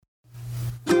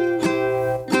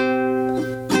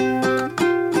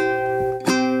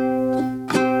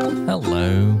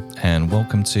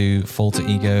welcome to Falter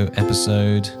Ego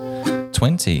episode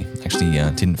 20. Actually,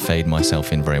 didn't fade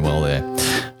myself in very well there.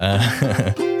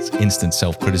 It's instant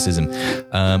self-criticism.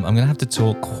 I'm going to have to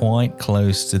talk quite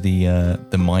close to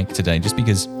the mic today, just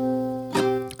because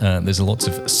there's lots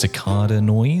of cicada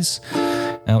noise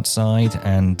outside,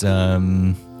 and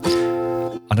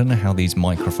I don't know how these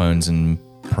microphones and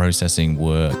processing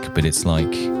work, but it's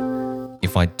like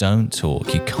if I don't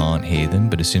talk, you can't hear them,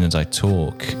 but as soon as I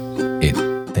talk, it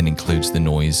then includes the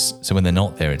noise. So when they're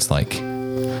not there, it's like,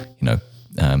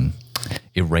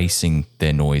 erasing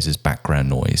their noise as background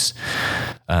noise.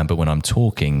 But when I'm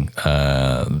talking,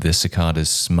 the cicadas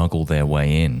smuggle their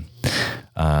way in.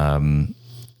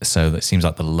 So it seems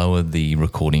like the lower the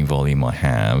recording volume I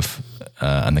have,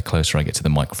 and the closer I get to the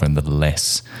microphone, the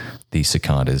less the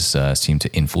cicadas seem to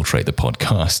infiltrate the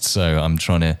podcast. So I'm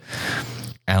trying to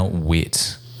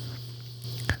outwit.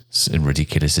 It's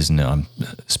ridiculous, isn't it? I'm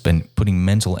putting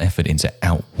mental effort into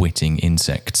outwitting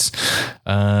insects.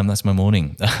 That's my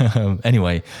morning.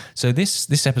 Anyway, so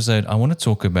this episode, I want to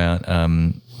talk about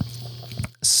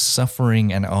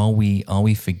suffering, and are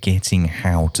we forgetting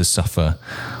how to suffer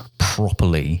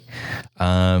properly,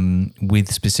 with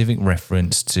specific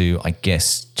reference to, I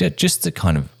guess, just the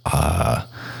kind of, I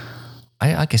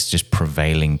guess, just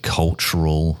prevailing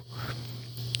cultural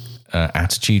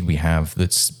attitude we have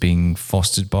that's being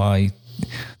fostered by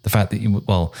the fact that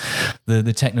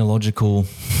the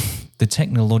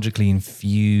technologically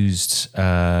infused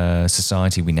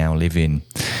society we now live in,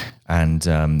 and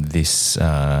this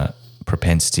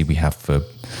propensity we have for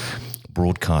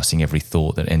broadcasting every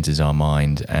thought that enters our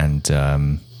mind, and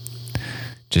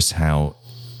just how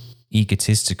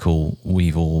egotistical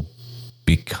we've all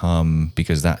become,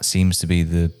 because that seems to be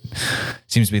the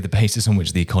basis on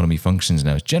which the economy functions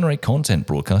now. Is generate content,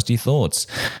 broadcast your thoughts,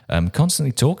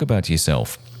 constantly talk about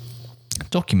yourself,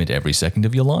 document every second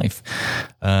of your life.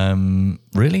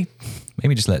 Really,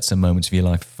 maybe just let some moments of your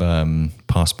life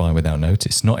pass by without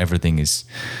notice. Not everything is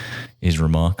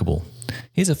remarkable.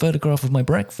 Here's a photograph of my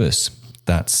breakfast.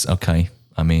 That's okay.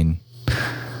 I mean,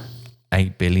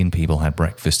 8 billion people had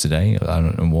breakfast today. I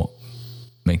don't know what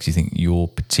makes you think your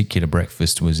particular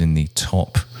breakfast was in the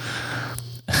top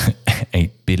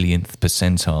 8 billionth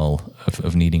percentile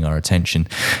of needing our attention.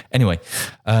 Anyway,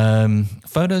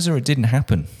 photos or it didn't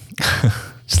happen.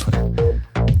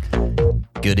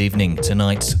 Good evening.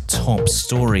 Tonight's top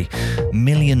story: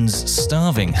 millions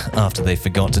starving after they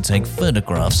forgot to take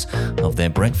photographs of their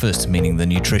breakfast, meaning the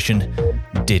nutrition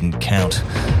didn't count.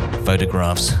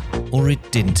 Photographs or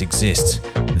it didn't exist.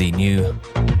 The new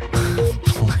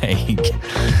plague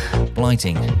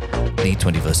blighting the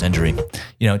 21st century.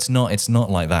 It's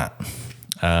not like that.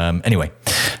 Anyway,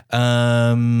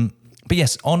 but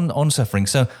yes, on suffering.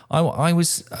 So I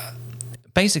was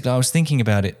basically, I was thinking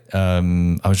about it.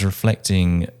 I was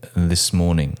reflecting this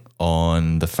morning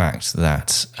on the fact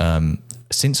that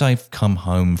since I've come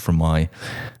home from my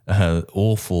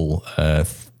awful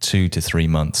 2 to 3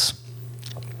 months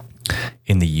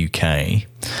in the UK,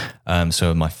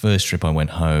 so my first trip I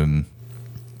went home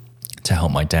to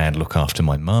help my dad look after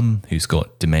my mum, who's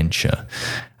got dementia,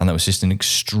 and that was just an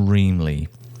extremely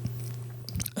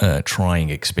trying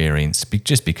experience,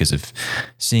 just because of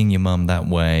seeing your mum that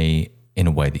way, in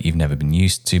a way that you've never been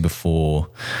used to before,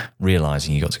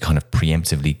 realizing you got to kind of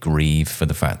preemptively grieve for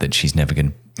the fact that she's never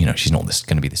going to, she's not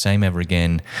going to be the same ever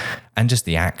again, and just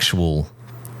the actual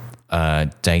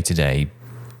day-to-day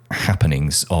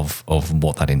happenings of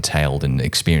what that entailed, and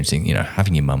experiencing,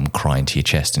 having your mum cry into your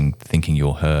chest and thinking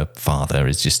you're her father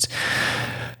is just,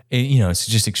 it's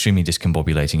just extremely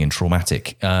discombobulating and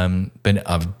traumatic. But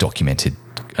I've documented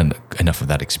enough of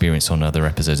that experience on other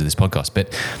episodes of this podcast.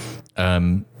 But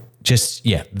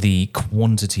the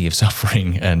quantity of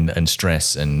suffering and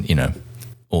stress and,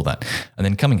 all that. And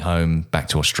then coming home back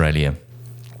to Australia,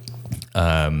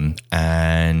 and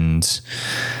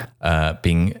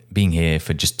being here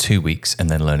for just 2 weeks, and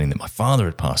then learning that my father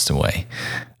had passed away,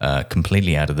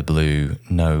 completely out of the blue,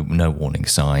 no warning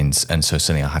signs. And so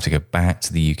suddenly I have to go back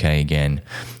to the UK again,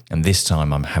 and this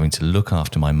time I'm having to look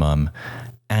after my mum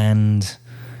and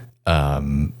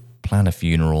plan a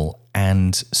funeral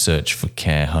and search for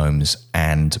care homes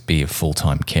and be a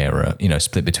full-time carer,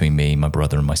 split between me, my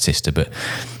brother and my sister. But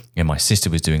my sister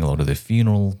was doing a lot of the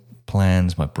funeral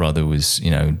plans. My brother was, we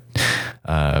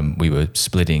were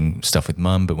splitting stuff with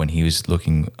mum, but when he was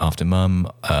looking after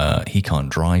mum, he can't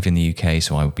drive in the UK,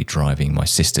 so I would be driving my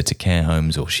sister to care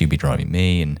homes, or she'd be driving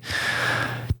me, and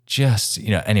just,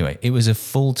 anyway, it was a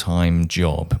full-time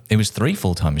job. It was three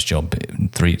full-time jobs.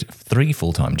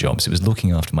 It was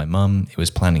looking after my mum. It was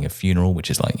planning a funeral, which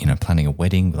is like, planning a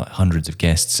wedding with like hundreds of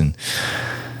guests. And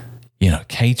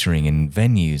catering and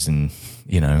venues and,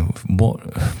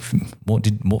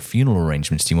 what funeral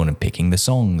arrangements do you want, and picking the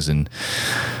songs. And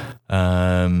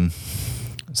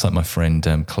it's like my friend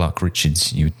Clark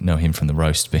Richards, you know him from the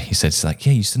roast, but he said, it's like,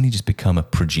 yeah, you suddenly just become a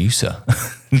producer.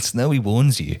 Nobody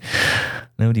warns you.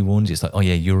 It's like, oh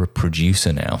yeah, you're a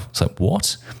producer now. It's like,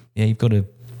 what? Yeah, you've got to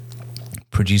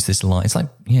produce this light. It's like,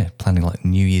 planning like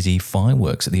New Year's Eve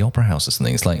fireworks at the Opera House or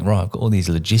something. It's like, right, I've got all these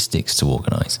logistics to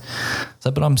organise. It's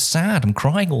like, but I'm sad, I'm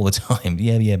crying all the time.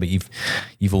 Yeah, but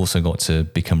you've also got to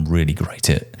become really great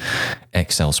at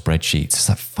Excel spreadsheets. It's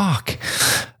like, fuck.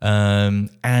 And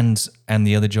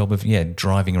the other job of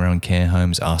driving around care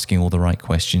homes, asking all the right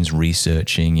questions,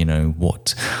 researching,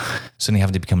 suddenly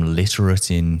having to become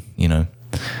literate in,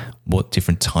 what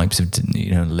different types of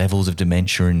levels of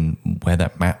dementia and where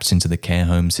that maps into the care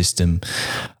home system,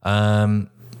 but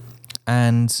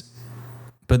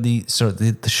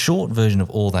the short version of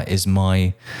all that is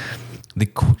the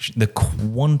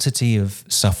quantity of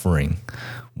suffering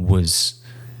was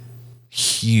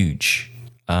huge,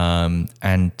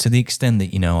 and to the extent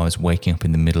that I was waking up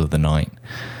in the middle of the night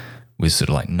with sort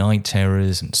of like night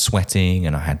terrors and sweating,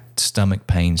 and I had stomach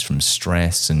pains from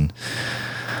stress. And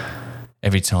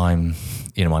every time,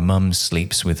 my mum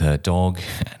sleeps with her dog,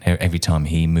 and every time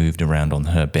he moved around on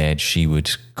her bed, she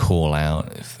would call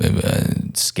out,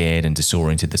 scared and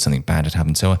disoriented that something bad had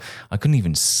happened. So I couldn't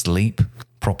even sleep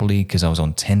properly because I was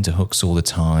on tenterhooks all the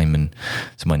time, and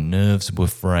so my nerves were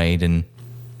frayed. And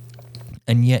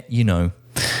yet,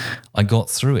 I got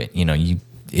through it. You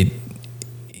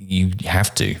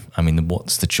have to. I mean,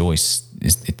 what's the choice?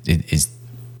 Is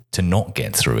to not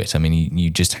get through it. I mean, you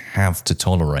just have to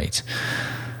tolerate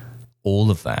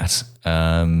all of that,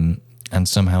 and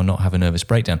somehow not have a nervous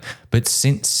breakdown. But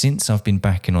since I've been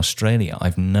back in Australia,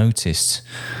 I've noticed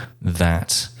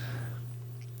that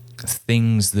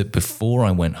things that before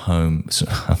I went home, so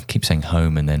I keep saying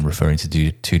home and then referring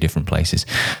to two different places,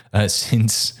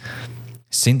 since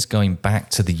going back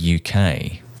to the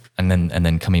UK and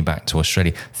then coming back to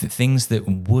Australia, things that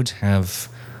would have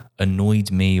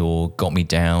annoyed me or got me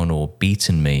down or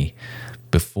beaten me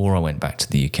before I went back to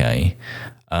the UK,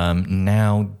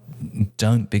 now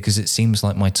don't, because it seems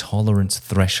like my tolerance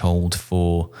threshold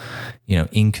for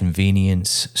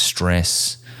inconvenience,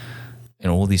 stress,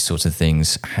 and all these sorts of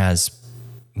things has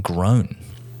grown.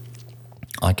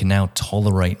 I can now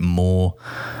tolerate more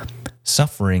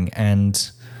suffering, and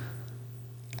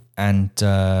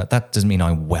that doesn't mean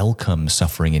I welcome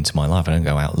suffering into my life. I don't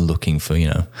go out looking for,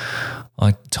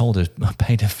 I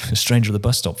paid a stranger at the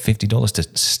bus stop $50 to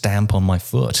stamp on my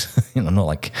foot. Not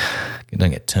like I don't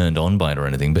get turned on by it or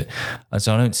anything, but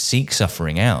so I don't seek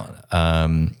suffering out.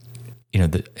 But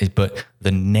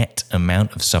the net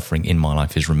amount of suffering in my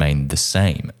life has remained the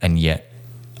same, and yet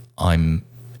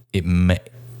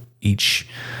each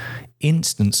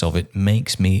instance of it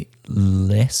makes me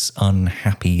less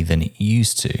unhappy than it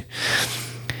used to.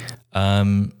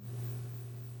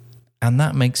 And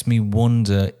that makes me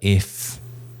wonder if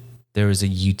there is a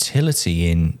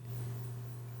utility in,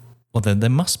 there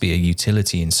must be a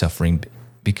utility in suffering,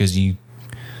 because you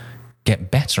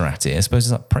get better at it. I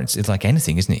suppose it's like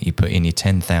anything, isn't it? You put in your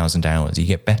 10,000 hours, you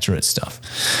get better at stuff.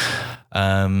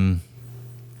 But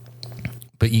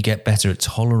you get better at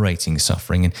tolerating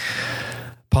suffering. And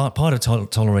part of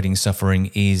tolerating suffering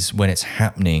is, when it's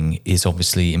happening, is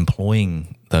obviously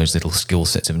employing those little skill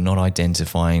sets of not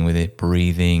identifying with it,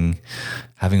 breathing,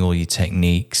 having all your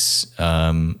techniques,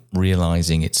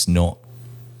 realizing it's not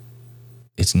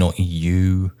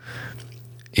you,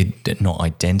 not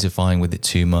identifying with it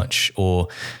too much, or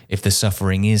if the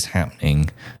suffering is happening,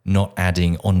 not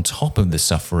adding on top of the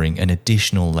suffering an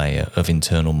additional layer of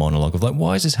internal monologue of like,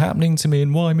 why is this happening to me,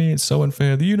 and why me? It's so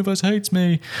unfair. The universe hates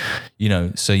me.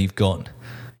 So you've got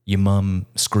your mum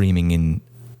screaming in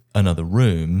another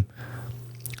room,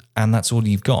 and that's all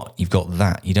you've got. You've got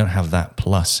that. You don't have that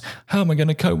plus, how am I going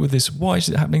to cope with this? Why is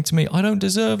it happening to me? I don't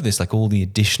deserve this. Like all the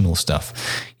additional stuff.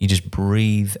 You just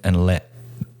breathe and let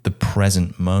the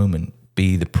present moment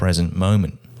be the present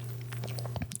moment.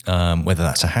 Whether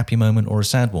that's a happy moment or a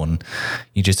sad one,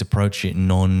 you just approach it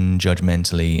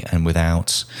non-judgmentally and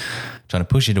without trying to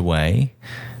push it away,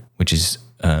 which is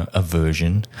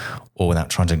aversion, or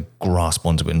without trying to grasp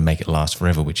onto it and make it last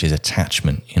forever, which is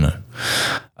attachment,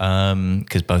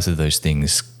 because both of those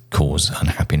things cause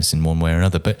unhappiness in one way or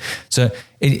another. But so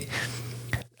it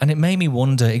made me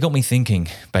wonder, it got me thinking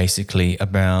basically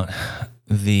about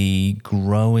the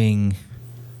growing,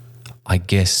 I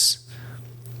guess,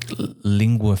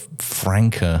 lingua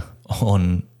franca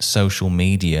on social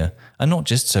media, and not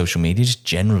just social media, just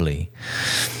generally,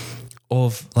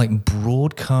 of like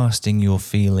broadcasting your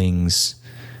feelings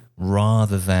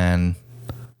rather than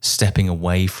stepping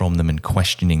away from them and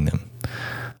questioning them.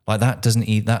 Like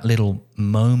that little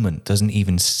moment doesn't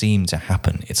even seem to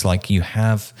happen. It's like you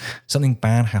have something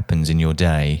bad happens in your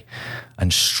day,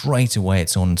 and straight away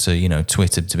it's on to,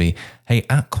 Twitter to be, hey,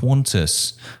 at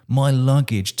Qantas, my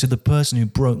luggage to the person who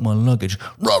broke my luggage,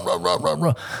 rah, rah, rah, rah,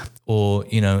 rah. Or,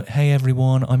 hey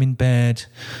everyone, I'm in bed,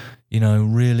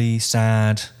 really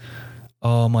sad.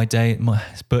 Oh, my day,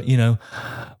 but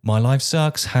my life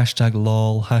sucks, hashtag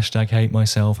lol, hashtag hate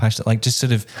myself, hashtag, like just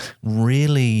sort of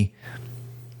really,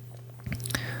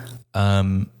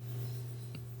 not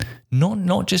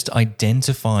just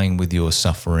identifying with your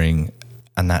suffering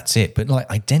and that's it, but like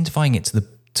identifying it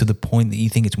to the point that you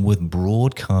think it's worth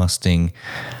broadcasting,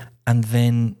 and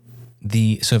then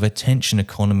the sort of attention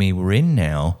economy we're in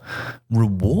now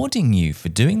rewarding you for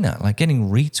doing that, like getting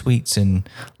retweets and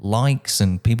likes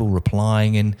and people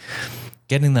replying and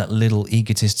getting that little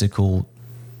egotistical,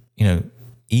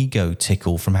 ego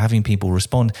tickle from having people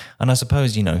respond. And I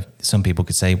suppose, some people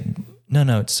could say,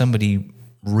 no, it's somebody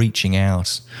reaching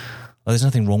out. Well, there's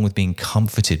nothing wrong with being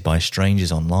comforted by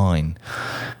strangers online.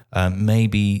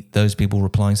 Maybe those people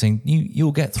replying saying,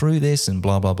 you'll get through this and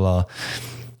blah, blah, blah.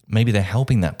 Maybe they're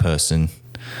helping that person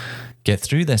get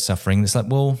through their suffering. It's like,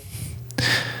 well,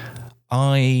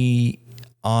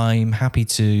 I'm happy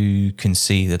to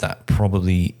concede that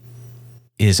probably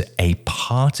is a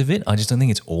part of it. I just don't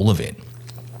think it's all of it.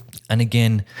 And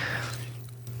again,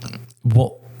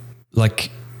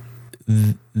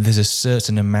 there's a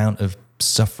certain amount of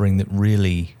suffering that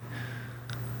really,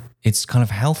 it's kind of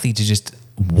healthy to just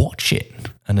watch it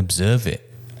and observe it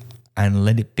and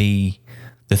let it be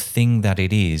the thing that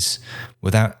it is,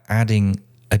 without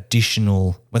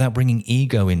without bringing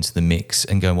ego into the mix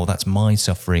and going, well, that's my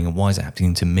suffering and why is it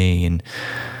happening to me?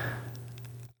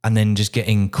 And then just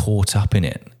getting caught up in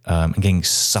it and getting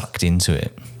sucked into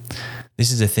it.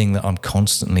 This is a thing that I'm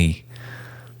constantly,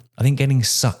 I think getting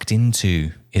sucked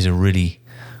into is a really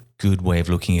good way of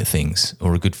looking at things,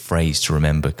 or a good phrase to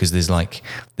remember, because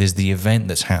there's the event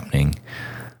that's happening,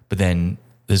 but then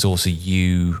there's also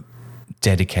you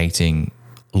dedicating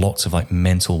lots of like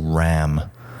mental RAM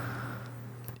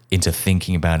into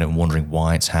thinking about it and wondering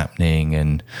why it's happening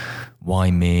and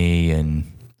why me and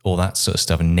all that sort of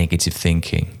stuff, and negative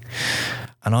thinking.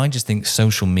 And I just think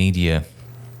social media,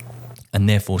 and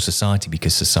therefore society,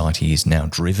 because society is now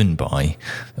driven by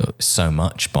so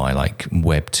much by like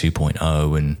Web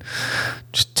 2.0 and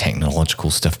just technological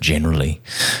stuff generally,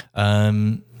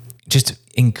 just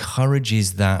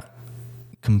encourages that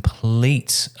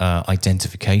complete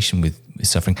identification with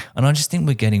suffering. And I just think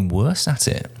we're getting worse at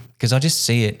it, because I just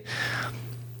see it,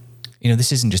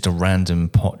 this isn't just a random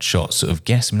pot shot sort of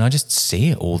guess. I mean, I just see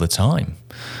it all the time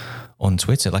on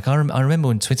Twitter. Like I remember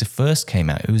when Twitter first came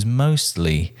out, it was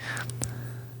mostly,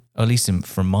 or at least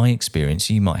from my experience,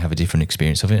 you might have a different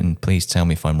experience of it, and please tell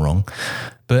me if I'm wrong,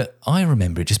 but I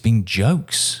remember it just being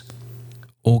jokes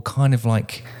or kind of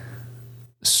like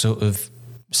sort of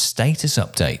status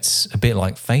updates, a bit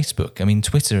like Facebook. I mean,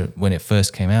 Twitter, when it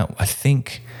first came out, I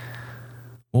think,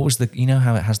 what was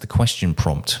how it has the question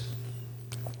prompt,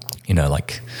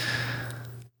 like,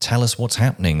 tell us what's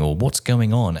happening or what's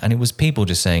going on. And it was people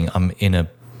just saying, I'm in a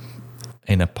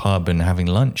pub and having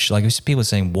lunch. Like, it was people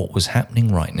saying what was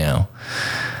happening right now.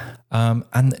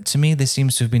 And to me, there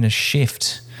seems to have been a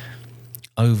shift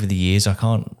over the years. I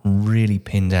can't really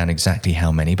pin down exactly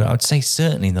how many, but I would say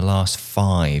certainly in the last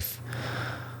 5,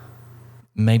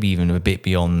 maybe even a bit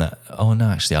beyond that. Oh no,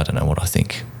 actually, I don't know what I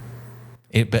think.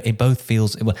 It both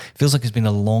feels, it feels like it's been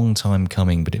a long time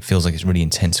coming, but it feels like it's really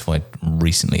intensified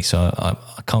recently. So I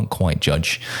can't quite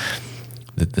judge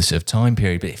the sort of time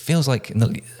period, but it feels like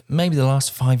maybe the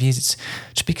last 5 years, it's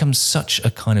just become such a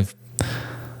kind of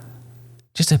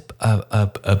just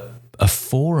a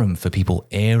forum for people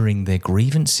airing their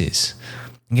grievances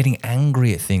and getting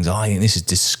angry at things. Oh, I think this is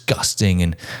disgusting,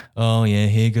 and oh yeah,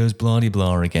 here goes blah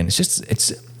blah again.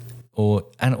 Or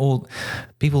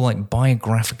people like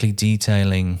biographically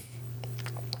detailing,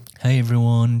 hey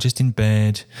everyone, just in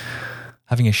bed,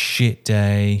 having a shit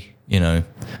day,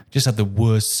 just had the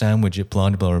worst sandwich at blah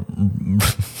blah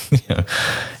blah.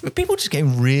 People just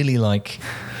getting really like,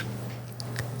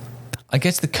 I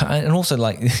guess and also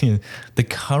like the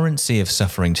currency of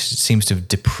suffering just seems to have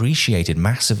depreciated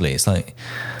massively. It's like,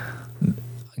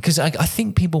 because I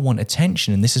think people want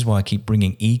attention, and this is why I keep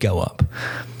bringing ego up.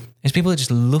 Is people are just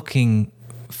looking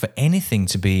for anything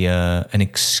to be an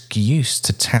excuse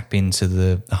to tap into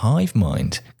the hive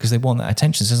mind, because they want that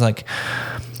attention. So it's like,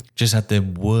 just had the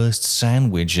worst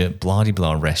sandwich at blah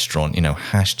blah restaurant,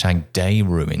 hashtag day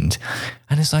ruined.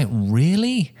 And it's like,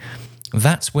 really?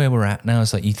 that's where we're at now.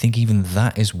 It's like you think even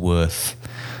that is worth,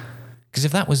 because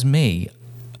if that was me,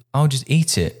 I would just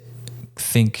eat it,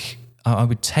 think I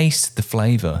would taste the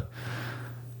flavor,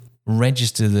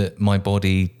 register that my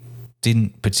body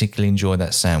didn't particularly enjoy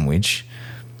that sandwich,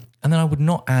 and then I would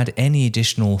not add any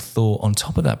additional thought on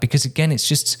top of that, because again,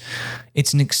 it's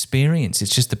an experience.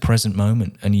 It's just the present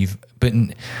moment. But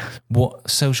what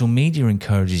social media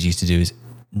encourages you to do is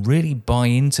really buy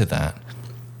into that,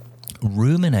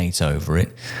 ruminate over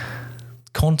it,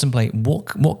 contemplate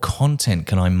what content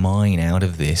can I mine out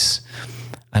of this,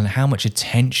 and how much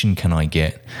attention can I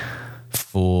get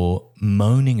for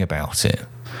moaning about it.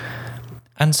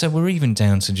 And so we're even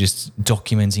down to just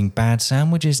documenting bad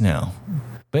sandwiches now.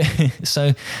 But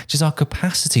so just our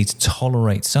capacity to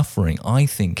tolerate suffering, I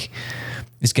think,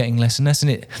 is getting less and less.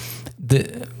 And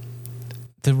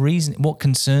the reason, what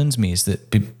concerns me is that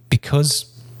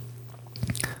because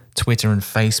Twitter and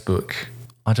Facebook,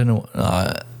 I don't know,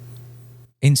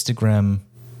 Instagram,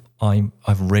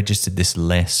 I've registered this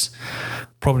less,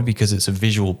 probably because it's a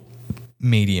visual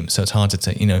medium, so it's hard to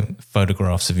take,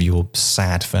 photographs of your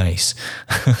sad face.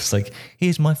 It's like,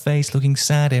 here's my face looking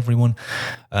sad, everyone.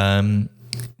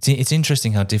 It's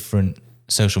interesting how different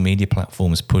social media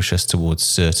platforms push us towards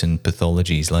certain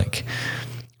pathologies. Like,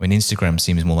 when Instagram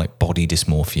seems more like body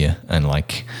dysmorphia and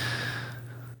like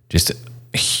just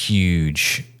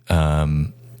huge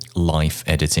life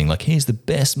editing. Like, here's the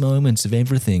best moments of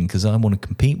everything because I want to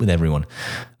compete with everyone.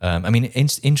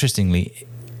 Interestingly,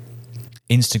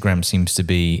 Instagram seems to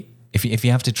be, if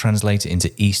you have to translate it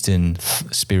into Eastern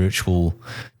spiritual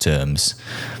terms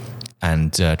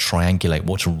and triangulate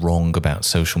what's wrong about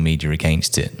social media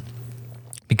against it,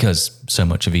 because so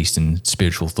much of Eastern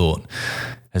spiritual thought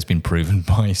has been proven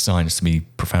by science to be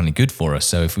profoundly good for us.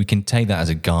 So if we can take that as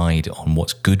a guide on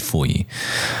what's good for you.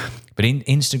 But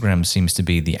Instagram seems to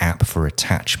be the app for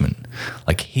attachment.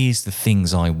 Like, here's the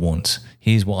things I want.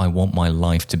 Here's what I want my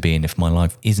life to be. And if my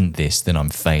life isn't this, then I'm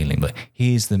failing. But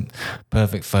here's the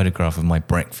perfect photograph of my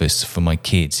breakfast for my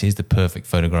kids. Here's the perfect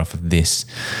photograph of this.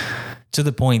 To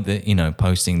the point that,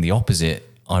 posting the opposite,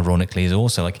 ironically, is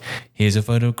also like, here's a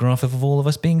photograph of all of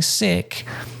us being sick.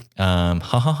 Ha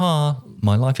ha ha,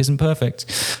 my life isn't perfect.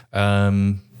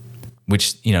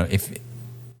 Which,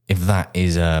 if that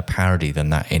is a parody, then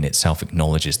that in itself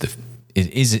acknowledges that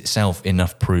it is itself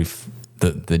enough proof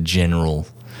that the general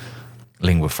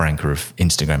lingua franca of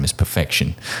Instagram is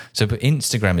perfection. So, but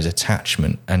Instagram is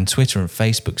attachment, and Twitter and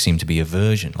Facebook seem to be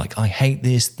aversion. Like, I hate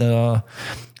this,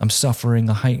 I'm suffering,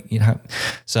 I hate,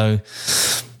 So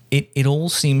it all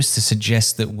seems to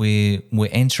suggest that we're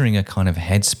entering a kind of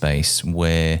headspace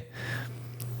where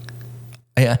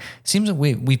it seems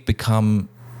like we've become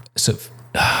sort of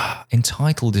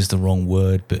entitled is the wrong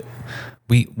word, but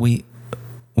we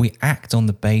act on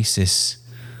the basis,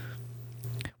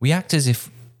 we act as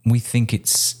if we think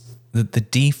it's the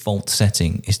default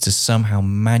setting is to somehow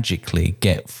magically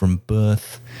get from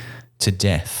birth to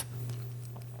death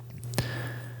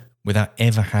without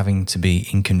ever having to be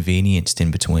inconvenienced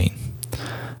in between.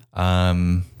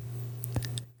 Because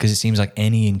it seems like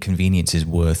any inconvenience is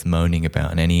worth moaning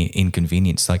about, and any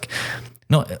inconvenience, like,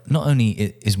 not only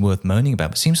is worth moaning about,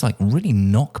 but seems like really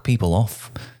knock people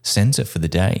off center for the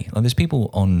day. Like, there's people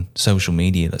on social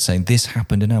media that say, this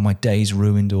happened and now my day's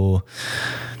ruined, or,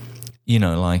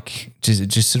 like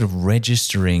just sort of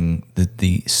registering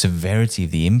the severity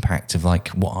of the impact of, like,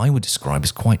 what I would describe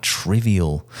as quite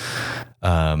trivial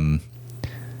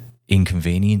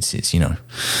inconveniences,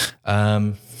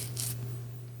 And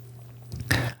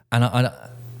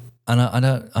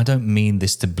I don't mean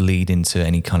this to bleed into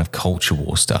any kind of culture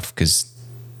war stuff, because,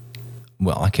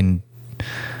 well,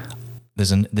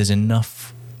 there's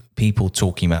enough people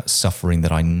talking about suffering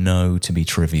that I know to be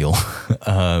trivial,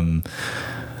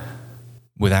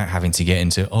 without having to get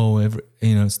into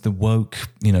it's the woke,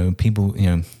 people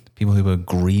who are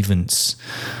grievance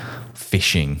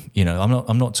fishing.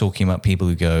 I'm not talking about people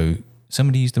who go,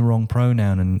 somebody used the wrong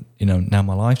pronoun and, now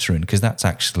my life's ruined, because that's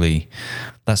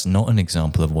not an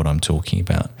example of what I'm talking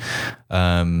about.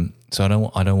 So I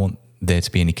don't want there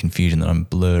to be any confusion that I'm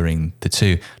blurring the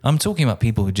two. I'm talking about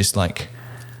people who just, like,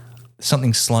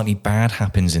 something slightly bad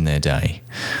happens in their day,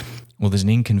 or there's an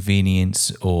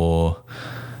inconvenience, or,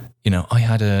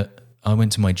 I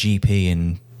went to my GP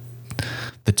and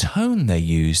the tone they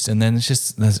used, and then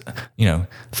there's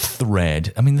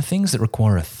thread. I mean, the things that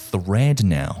require a thread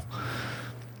now,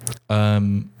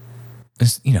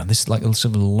 this like a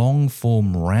sort of long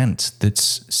form rant that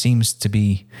seems to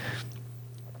be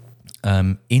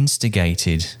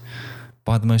instigated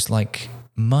by the most, like,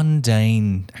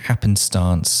 mundane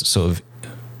happenstance sort of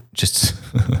just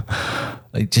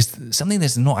just something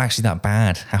that's not actually that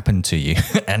bad happened to you,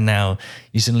 and now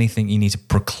you suddenly think you need to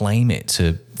proclaim it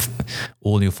to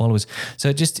all your followers.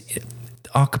 So just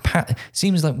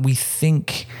seems like we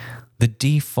think the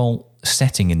default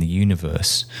setting in the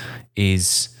universe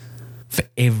is for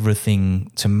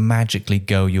everything to magically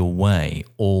go your way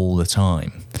all the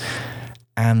time,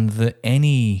 and that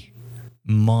any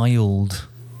mild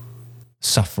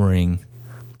suffering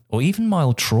or even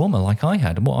mild trauma like I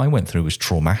had, and what I went through was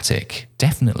traumatic,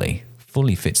 definitely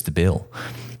fully fits the bill.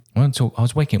 I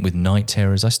was waking up with night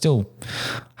terrors. I still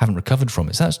haven't recovered from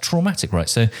it. So that's traumatic, right?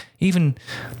 So even,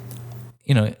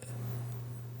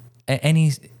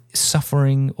 any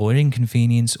suffering or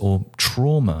inconvenience or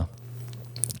trauma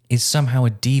is somehow a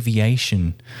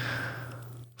deviation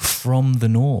from the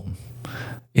norm,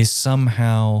 is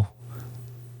somehow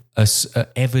a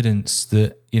evidence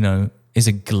that, is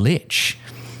a glitch.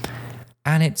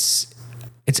 And it's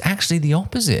actually the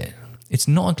opposite. It's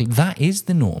not that is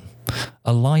the norm.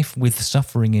 A life with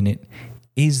suffering in it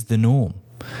is the norm.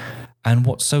 And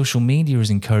what social media is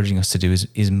encouraging us to do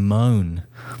is moan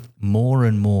more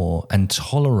and more and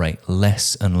tolerate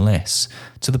less and less,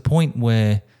 to the point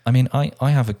where, I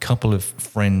have a couple of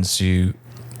friends who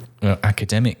are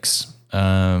academics,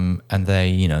 and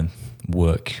they,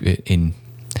 work in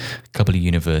a couple of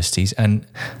universities, and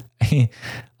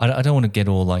I don't want to get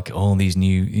all like, these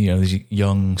new, these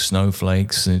young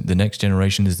snowflakes, the next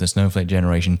generation is the snowflake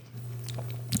generation,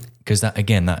 because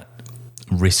that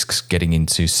risks getting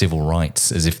into civil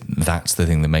rights, as if that's the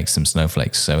thing that makes them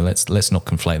snowflakes. So let's not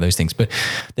conflate those things. But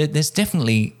there's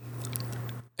definitely,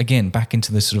 again, back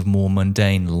into the sort of more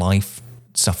mundane life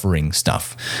suffering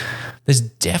stuff, there's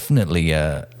definitely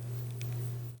a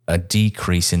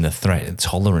decrease in the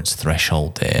tolerance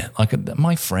threshold there. Like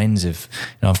my friends have,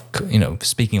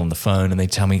 speaking on the phone, and they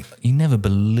tell me, you never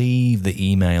believe the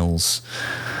emails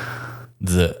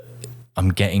that I'm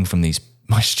getting from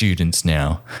my students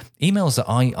now. Emails that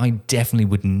I definitely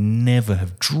would never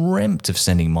have dreamt of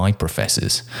sending my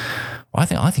professors. I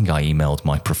think I emailed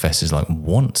my professors like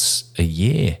once a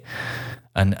year,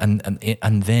 and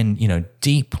then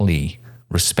deeply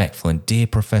respectful and, dear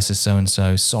Professor so and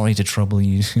so, sorry to trouble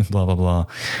you, blah blah blah,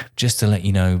 just to let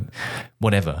you know,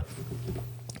 whatever.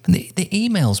 And the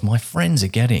emails my friends are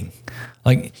getting,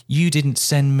 like, you didn't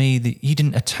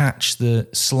attach the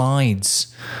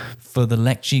slides for the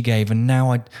lecture you gave, and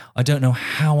now I don't know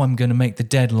how I'm going to make the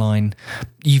deadline.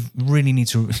 You really need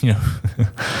to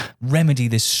remedy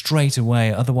this straight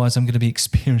away, otherwise I'm going to be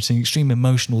experiencing extreme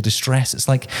emotional distress. It's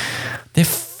like they're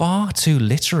far too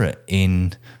literate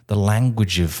in the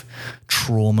language of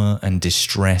trauma and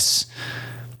distress,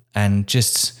 and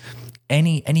just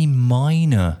any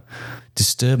minor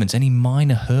disturbance, any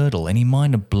minor hurdle, any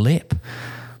minor blip,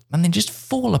 and then just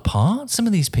fall apart, some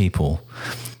of these people.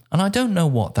 And I don't know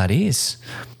what that is.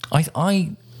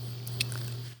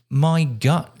 My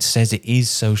gut says it is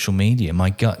social media. My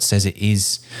gut says it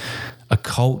is a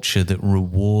culture that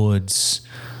rewards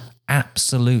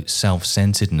absolute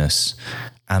self-centeredness,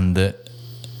 and that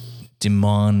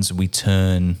demands we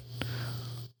turn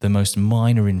the most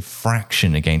minor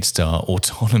infraction against our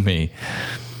autonomy,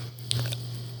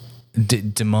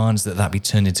 demands that be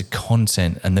turned into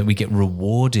content, and that we get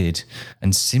rewarded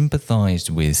and sympathized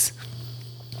with.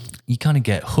 You kind of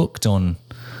get hooked on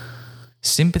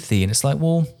sympathy, and it's like,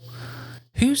 well,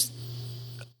 who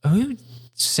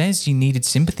says you needed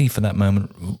sympathy for that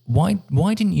moment?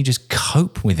 Why didn't you just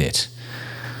cope with it?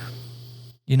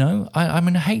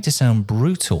 I hate to sound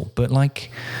brutal, but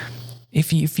like,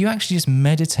 if you actually just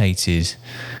meditated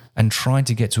and tried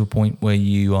to get to a point where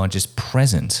you are just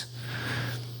present,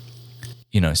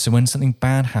 so when something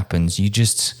bad happens, you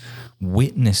just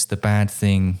witness the bad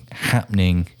thing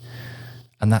happening,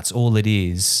 and that's all it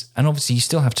is. And obviously you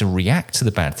still have to react to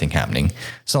the bad thing happening.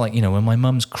 So like, when my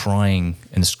mum's crying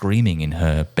and screaming in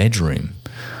her bedroom,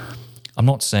 I'm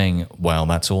not saying, well,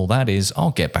 that's all that is,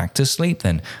 I'll get back to sleep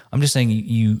then. I'm just saying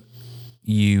you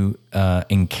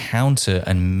encounter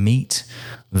and meet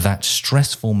that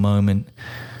stressful moment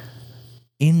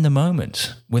in the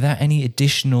moment without any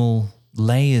additional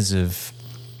layers of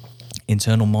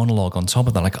internal monologue on top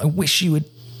of that. Like, I wish you would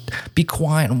be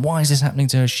quiet, and why is this happening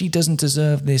to her? She doesn't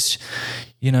deserve this.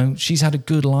 She's had a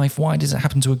good life. Why does it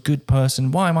happen to a good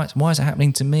person? Why is it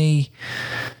happening to me?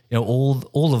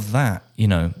 All of that,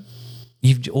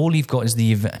 all you've got is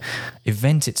the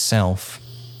event itself,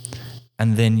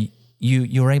 and then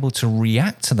you're able to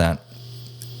react to that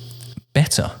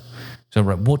better. So,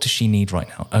 right, what does she need right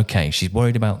now? Okay, she's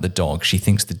worried about the dog. She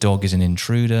thinks the dog is an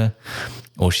intruder,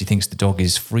 or she thinks the dog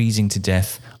is freezing to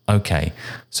death. Okay,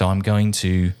 so I'm going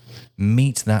to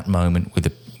meet that moment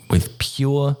with with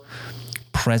pure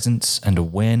presence and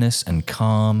awareness and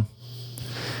calm.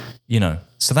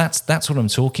 So that's what I'm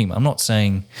talking about. I'm not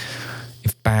saying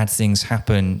if bad things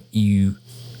happen,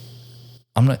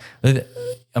 I'm not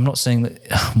saying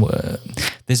that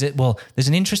there's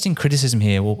an interesting criticism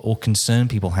here or concern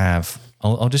people have.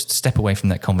 I'll just step away from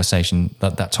that conversation,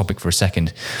 that topic for a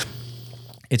second.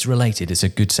 It's related. It's a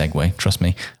good segue, trust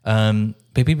me.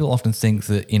 But people often think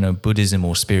that, Buddhism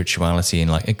or spirituality and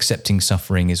like accepting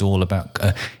suffering is all about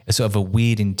a sort of a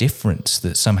weird indifference,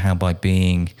 that somehow by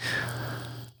being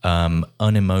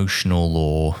unemotional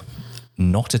or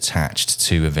not attached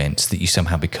to events, that you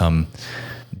somehow become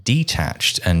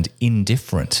detached and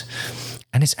indifferent.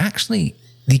 And it's actually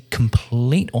the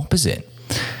complete opposite.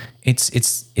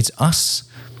 It's us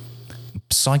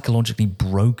psychologically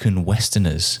broken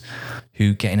Westerners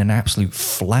who get in an absolute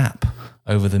flap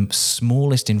over the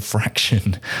smallest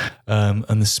infraction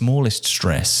and the smallest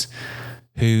stress,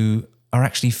 who are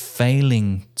actually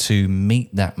failing to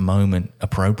meet that moment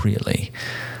appropriately,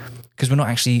 because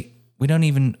we don't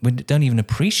even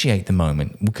appreciate the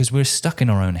moment because we're stuck in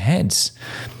our own heads,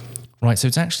 right? So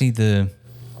it's actually the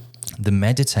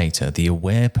meditator, the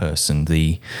aware person,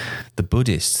 the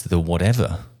Buddhist, the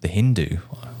whatever, the Hindu,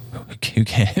 who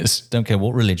cares? Don't care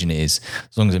what religion it is,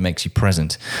 as long as it makes you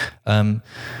present.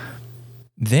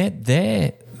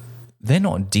 They're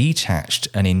not detached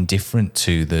and indifferent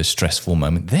to the stressful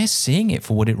moment. They're seeing it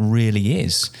for what it really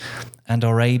is and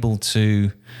are able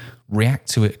to react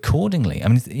to it accordingly. I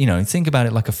mean, think about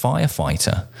it like a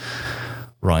firefighter,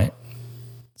 right?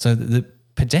 So the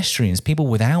pedestrians, people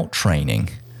without training,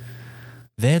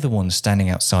 they're the ones standing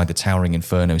outside the towering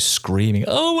inferno screaming,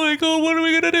 "Oh my God, what are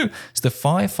we going to do?" It's the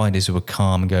firefighters who are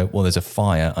calm and go, "Well, there's a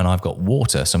fire and I've got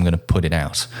water, so I'm going to put it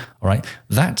out." All right?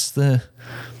 That's the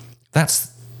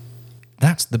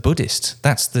Buddhist.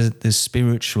 That's the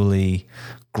spiritually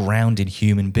grounded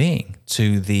human being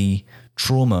to the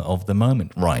trauma of the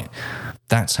moment. Right.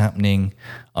 That's happening.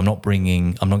 I'm not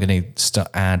going to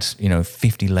add,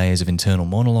 50 layers of internal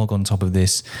monologue on top of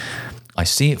this. I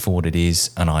see it for what it is,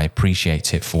 and I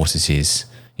appreciate it for what it is,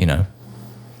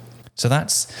 So I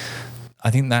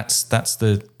think that's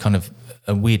the kind of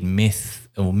a weird myth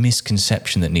or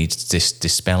misconception that needs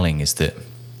dispelling, is that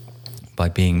by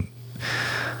being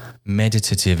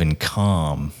meditative and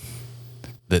calm,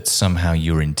 that somehow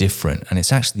you're indifferent. And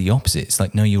it's actually the opposite. It's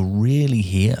like, no, you're really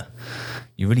here.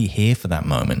 You're really here for that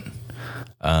moment.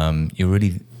 You're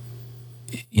really,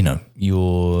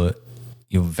 you're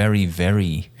very,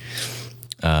 very...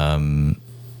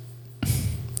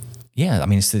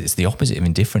 it's the opposite of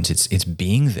indifference. It's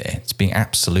being there. It's being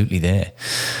absolutely there.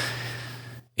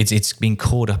 It's being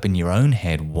caught up in your own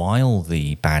head while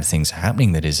the bad things are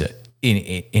happening. That is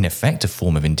in effect a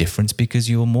form of indifference, because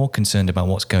you're more concerned about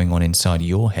what's going on inside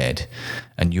your head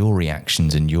and your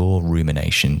reactions and your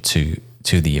rumination to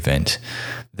the event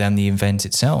than the event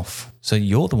itself. So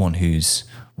you're the one who's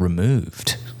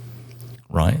removed,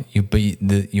 right?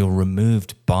 You're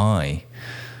removed by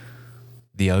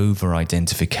the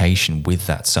over-identification with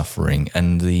that suffering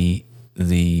and the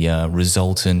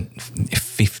resultant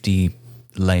 50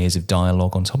 layers of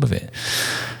dialogue on top of it,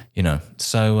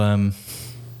 So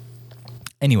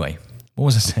anyway, what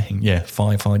was I saying? Yeah,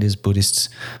 firefighters, Buddhists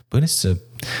are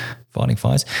fighting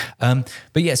fires.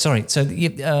 But yeah, sorry. So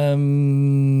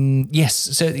yes.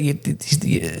 So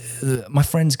my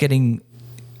friend's getting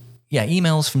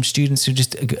emails from students who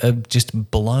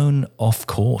just blown off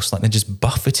course, like they're just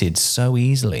buffeted so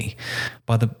easily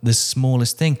by the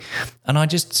smallest thing, and I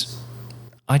just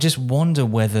wonder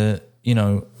whether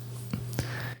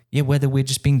whether we're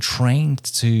just being trained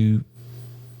to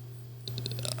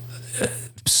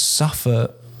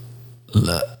suffer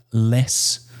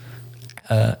less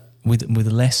with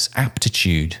less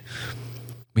aptitude.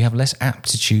 We have less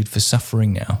aptitude for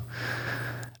suffering now.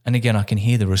 And again, I can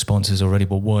hear the responses already.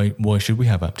 Well, why should we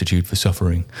have aptitude for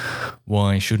suffering?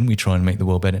 Why shouldn't we try and make the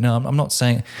world better? No, I'm not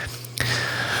saying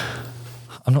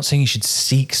you should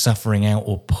seek suffering out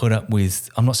or put up with.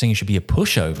 I'm not saying you should be a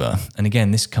pushover. And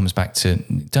again, this comes back to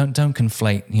don't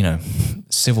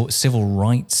conflate, civil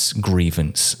rights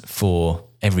grievance for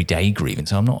everyday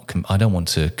grievance. I don't want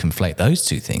to conflate those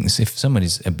two things. If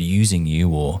somebody's abusing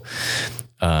you or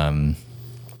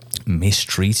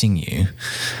mistreating you,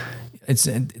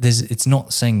 it's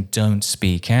not saying don't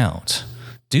speak out.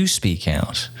 Do speak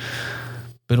out,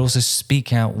 but also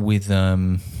speak out with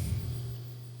a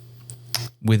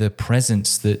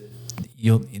presence that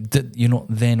you're not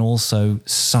then also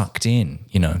sucked in,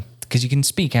 because you can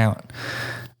speak out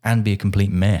and be a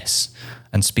complete mess,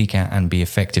 and speak out and be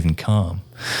effective and calm.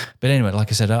 But anyway,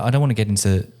 like I said, I don't want to get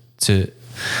into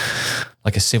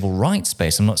like a civil rights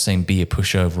space. I'm not saying be a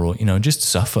pushover or, just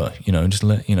suffer, just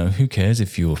let, who cares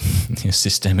if you're,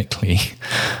 systemically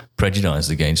prejudiced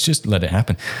against, just let it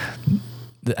happen.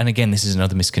 And again, this is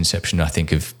another misconception, I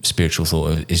think, of spiritual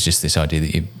thought, is just this idea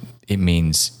that it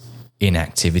means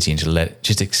inactivity and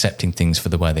just accepting things for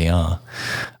the way they are.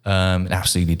 It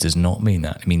absolutely does not mean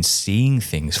that. It means seeing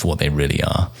things for what they really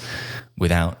are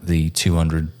without the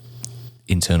 200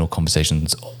 internal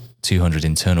conversations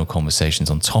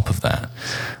on top of that,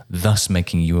 thus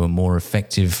making you a more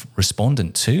effective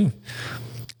respondent to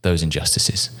those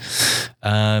injustices.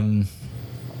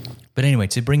 But anyway,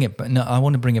 I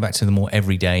want to bring it back to the more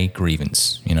everyday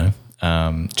grievance,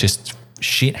 just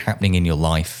shit happening in your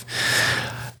life.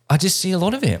 I just see a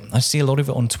lot of it. I see a lot of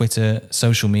it on Twitter,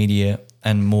 social media,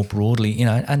 and more broadly,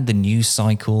 and the news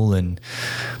cycle. And,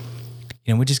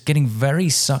 we're just getting very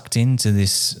sucked into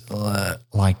this, sort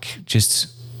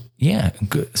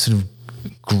of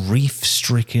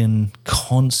grief-stricken,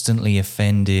 constantly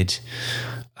offended,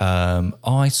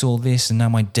 I saw this and now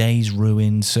my day's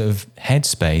ruined sort of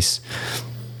headspace.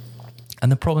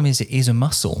 And the problem is, it is a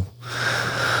muscle.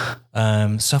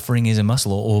 Suffering is a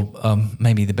muscle, or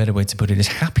maybe the better way to put it is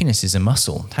happiness is a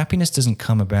muscle. Happiness doesn't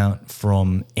come about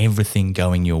from everything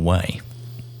going your way,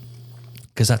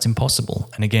 because that's impossible.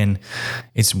 And again,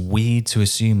 it's weird to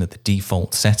assume that the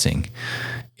default setting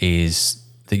is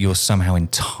that you're somehow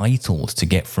entitled to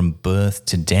get from birth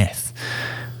to death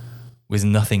with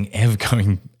nothing ever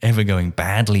going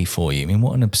badly for you. I mean,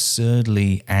 what an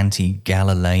absurdly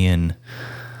anti-Galilean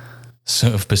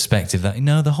sort of perspective that,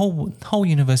 the whole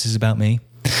universe is about me.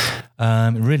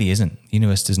 It really isn't. The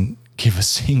universe doesn't give a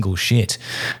single shit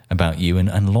about you,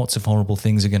 and lots of horrible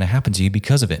things are going to happen to you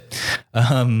because of it.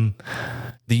 The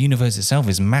universe itself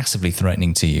is massively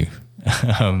threatening to you.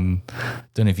 Don't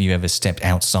know if you ever stepped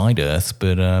outside Earth,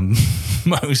 but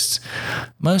most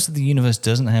of the universe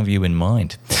doesn't have you in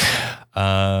mind.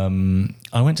 I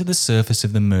went to the surface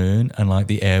of the moon and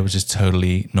the air was just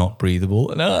totally not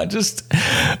breathable. And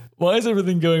why is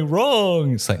everything going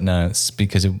wrong? It's no, it's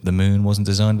because the moon wasn't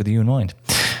designed with you in mind.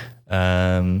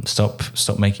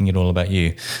 Stop making it all about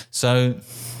you. So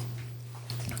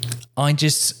I'm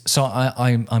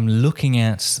looking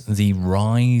at the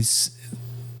rise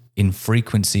in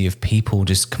frequency of people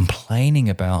just complaining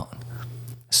about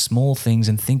small things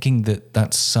and thinking that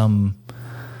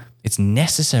it's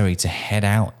necessary to head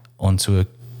out onto a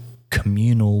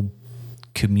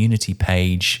community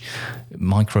page,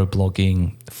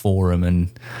 microblogging forum and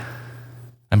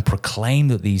proclaim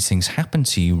that these things happen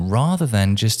to you, rather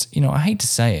than just, I hate to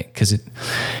say it because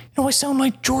I sound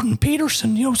like Jordan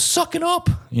Peterson, suck it up,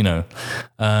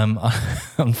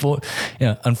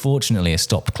 unfortunately a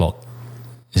stop clock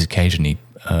is occasionally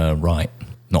right.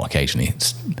 Not occasionally,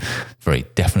 it's very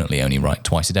definitely only right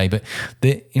twice a day, but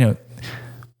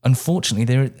unfortunately,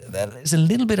 there's a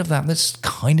little bit of that that's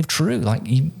kind of true.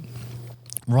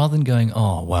 Rather than going,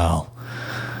 oh, well,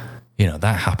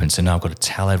 that happened, so now I've got to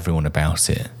tell everyone about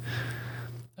it.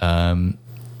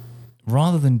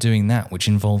 Rather than doing that, which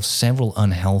involves several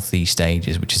unhealthy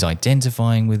stages, which is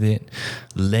identifying with it,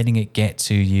 letting it get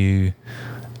to you,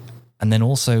 and then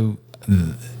also,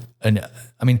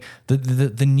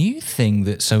 the new thing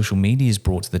that social media has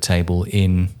brought to the table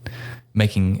in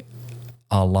making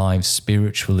our lives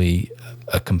spiritually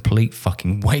a complete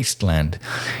fucking wasteland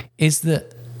is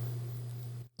that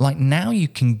now you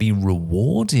can be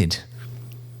rewarded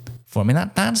for,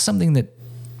 that's something that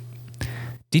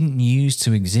didn't used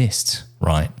to exist,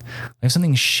 right? If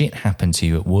something shit happened to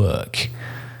you at work,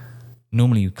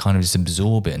 normally you kind of just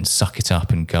absorb it and suck it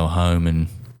up and go home and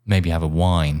maybe have a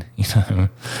wine,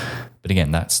 But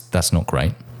again, that's not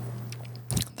great.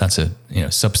 That's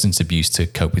substance abuse to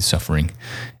cope with suffering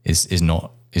is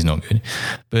not good.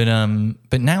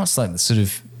 But now it's sort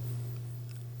of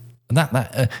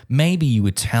that maybe you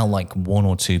would tell one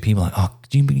or two people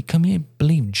can you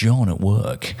believe John at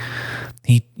work?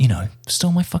 He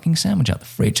stole my fucking sandwich out the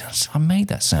fridge. I made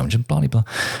that sandwich and blah blah.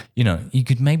 You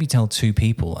could maybe tell two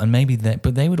people, and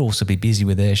but they would also be busy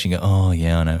with theirs. You go, oh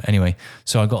yeah, I know. Anyway,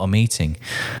 so I got a meeting,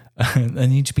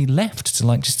 and you'd be left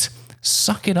to just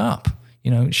suck it up.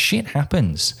 Shit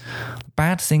happens.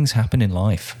 Bad things happen in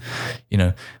life.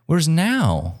 Whereas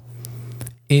now,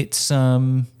 it's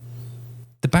the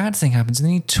bad thing happens, and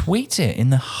then you tweet it in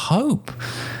the hope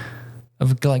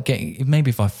of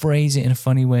maybe if I phrase it in a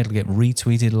funny way, it'll get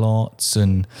retweeted lots,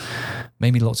 and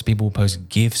maybe lots of people will post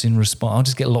GIFs in response. I'll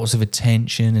just get lots of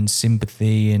attention and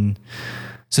sympathy, and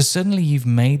so suddenly you've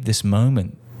made this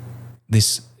moment,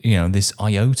 this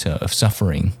iota of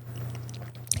suffering.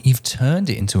 you've turned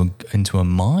it into a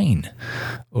mine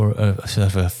or a sort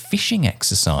of a fishing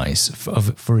exercise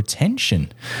for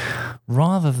attention,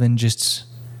 rather than just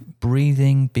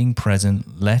breathing, being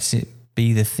present. Let it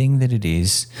be the thing that it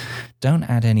is. Don't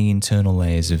add any internal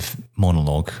layers of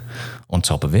monologue on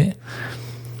top of it,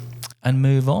 and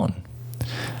move on.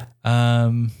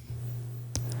 And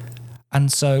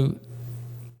so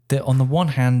on the one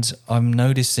hand, I'm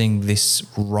noticing this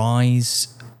rise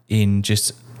in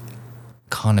just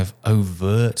kind of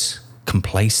overt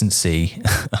complacency.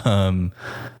 Is that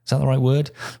the right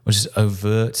word? Or just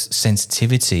overt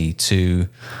sensitivity to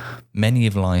many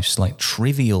of life's like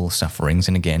trivial sufferings.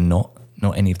 And again, not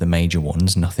any of the major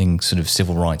ones, nothing sort of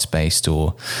civil rights based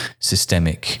or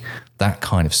systemic, that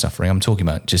kind of suffering. I'm talking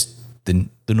about just the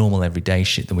normal everyday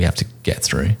shit that we have to get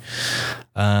through.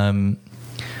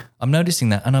 I'm noticing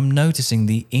that, and I'm noticing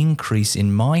the increase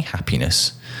in my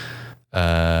happiness,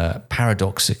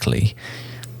 paradoxically,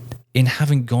 in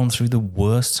having gone through the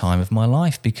worst time of my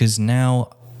life, because now,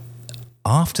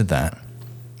 after that,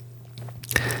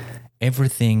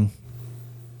 everything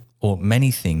or many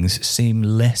things seem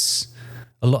less.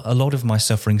 A lot of my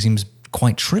suffering seems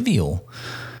quite trivial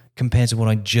compared to what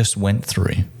I just went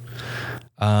through.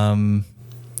 And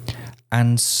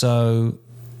so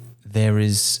there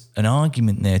is an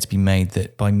argument there to be made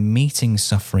that by meeting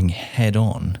suffering head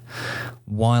on,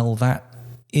 while that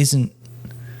isn't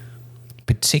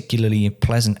particularly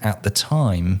pleasant at the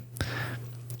time,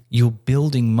 you're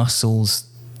building muscles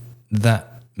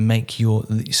that make your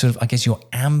sort of, I guess, your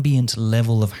ambient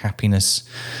level of happiness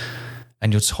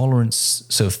and your tolerance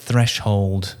sort of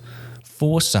threshold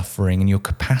for suffering and your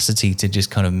capacity to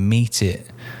just kind of meet it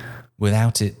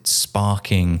without it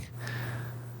sparking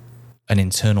an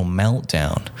internal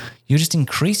meltdown. You're just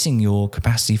increasing your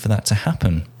capacity for that to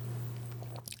happen.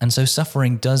 And so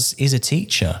suffering is a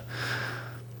teacher.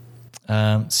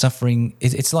 Suffering,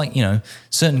 it's like,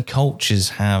 certain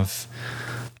cultures have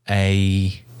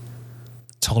a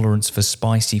tolerance for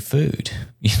spicy food,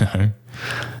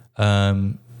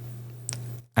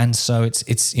 and so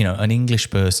it's an English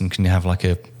person can have like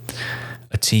a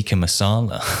tikka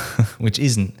masala, which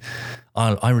isn't.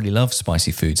 I really love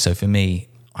spicy food, so for me,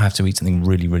 I have to eat something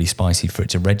really, really spicy for it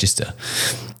to register.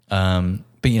 But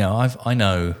I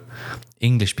know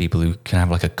English people who can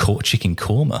have like a chicken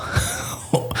korma,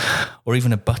 or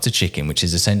even a butter chicken, which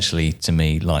is essentially to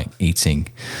me like eating,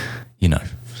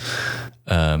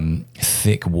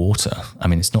 thick water. I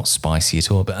mean, it's not spicy at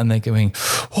all, and they're going,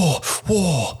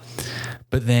 whoa.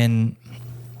 But then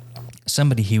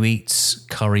somebody who eats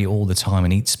curry all the time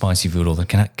and eats spicy food all the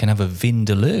time can have a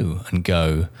vindaloo and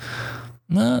go,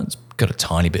 no, it's got a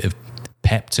tiny bit of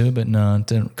pep to it, but no,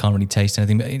 can't really taste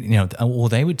anything. But or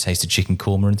they would taste a chicken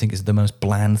korma and think it's the most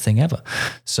bland thing ever.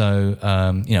 So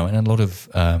in a lot of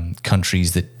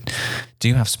countries that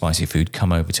do have spicy food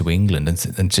come over to England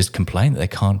and just complain that they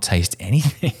can't taste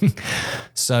anything.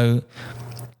 So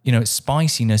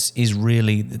spiciness is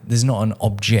really, there's not really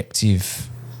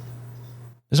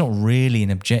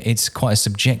an object. It's quite a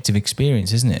subjective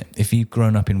experience, isn't it? If you've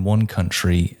grown up in one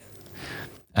country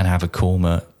and have a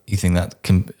korma, you think that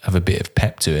can have a bit of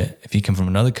pep to it. If you come from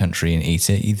another country and eat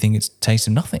it, you think it's tastes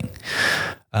of nothing.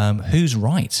 Who's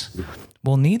right?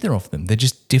 Well, neither of them. They're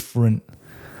just different.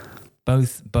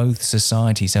 Both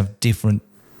societies have different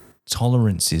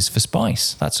tolerances for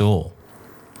spice. That's all.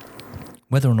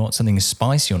 Whether or not something is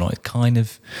spicy or not, it kind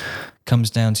of comes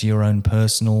down to your own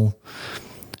personal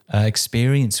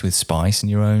experience with spice and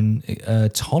your own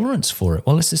tolerance for it.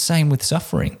 Well, it's the same with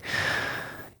suffering.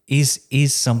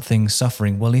 Is something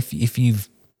suffering? Well, if you've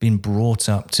been brought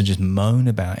up to just moan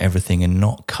about everything and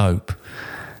not cope,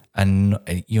 and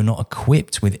you're not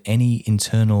equipped with any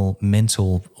internal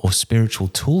mental or spiritual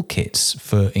toolkits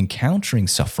for encountering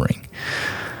suffering,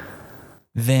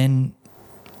 then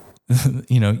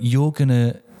you're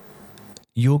gonna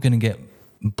get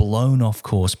blown off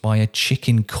course by a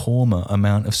chicken korma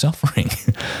amount of suffering.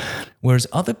 Whereas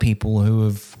other people who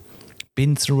have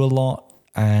been through a lot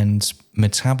and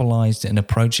metabolized it and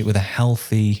approach it with a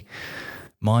healthy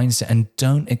mindset and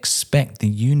don't expect the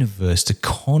universe to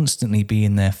constantly be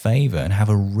in their favor and have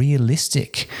a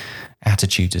realistic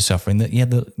attitude to suffering, that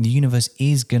the universe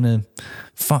is gonna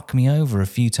fuck me over a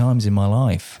few times in my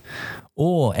life,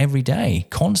 or every day,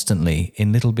 constantly,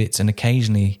 in little bits, and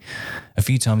occasionally a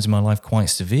few times in my life quite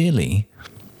severely,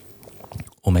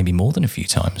 or maybe more than a few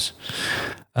times.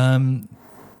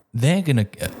 They're gonna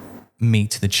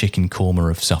meet the chicken korma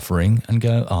of suffering and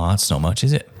go, that's not much,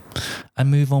 is it?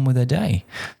 And move on with their day.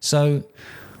 So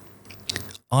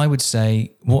I would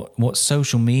say what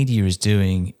social media is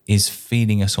doing is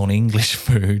feeding us on English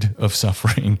food of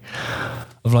suffering,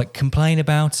 of like, complain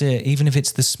about it, even if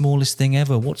it's the smallest thing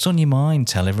ever. What's on your mind?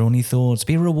 Tell everyone your thoughts.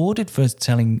 Be rewarded for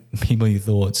telling people your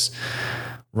thoughts,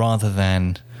 rather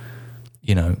than,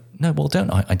 no, well,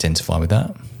 don't identify with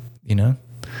that,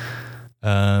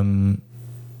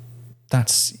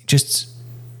 That's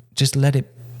just let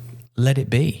it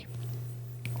be.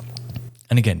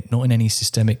 And again, not in any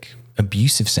systemic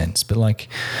abusive sense, but like,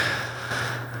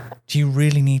 do you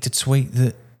really need to tweet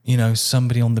that,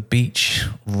 somebody on the beach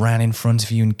ran in front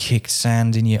of you and kicked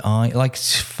sand in your eye? Like,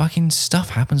 fucking stuff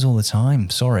happens all the time.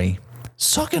 Sorry.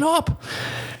 Suck it up.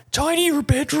 Tinier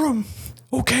bedroom.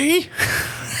 Okay?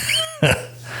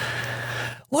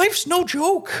 Life's no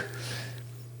joke.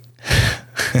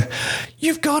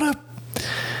 You've got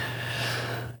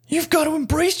to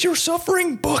embrace your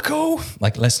suffering, bucko.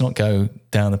 Like, let's not go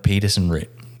down the Peterson route,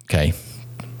 okay?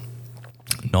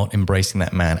 Not embracing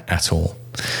that man at all.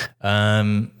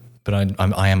 But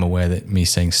I am aware that me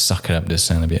saying suck it up does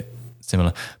sound a bit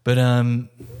similar. But,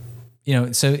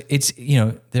 so it's,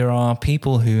 there are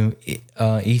people who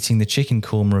are eating the chicken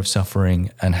korma of suffering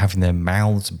and having their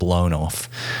mouths blown off,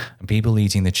 and people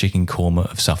eating the chicken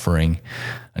korma of suffering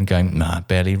and going, nah,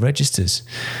 barely registers.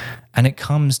 And it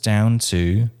comes down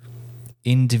to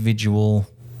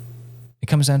it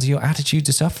comes down to your attitude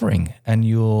to suffering and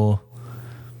your,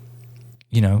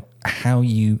 how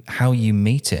you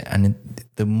meet it. And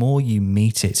the more you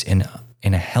meet it in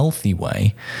a healthy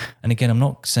way, and again, I'm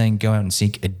not saying go out and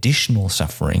seek additional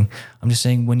suffering. I'm just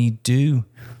saying when you do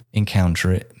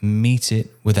encounter it, meet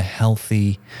it with a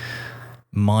healthy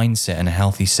mindset and a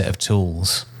healthy set of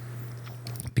tools,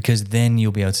 because then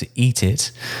you'll be able to eat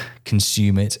it,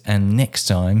 consume it, and next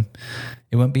time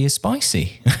it won't be as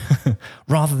spicy,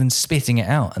 rather than spitting it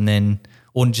out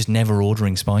or just never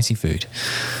ordering spicy food,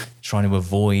 trying to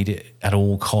avoid it at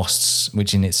all costs,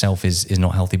 which in itself is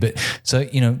not healthy. But so,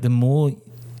 the more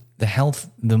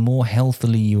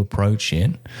healthily you approach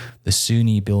it, the sooner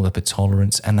you build up a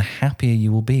tolerance, and the happier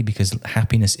you will be, because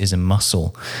happiness is a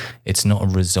muscle. It's not a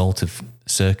result of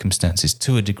circumstances,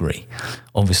 to a degree.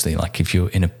 Obviously, like if you're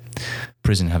in a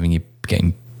prison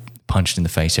getting punched in the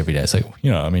face every day, it's like,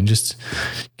 just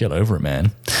get over it,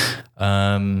 man.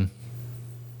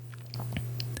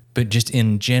 But just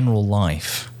in general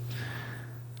life,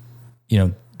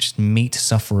 just meet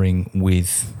suffering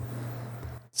with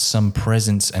some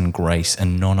presence and grace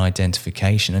and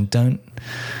non-identification, and don't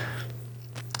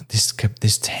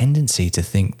this tendency to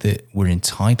think that we're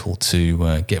entitled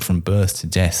to get from birth to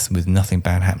death with nothing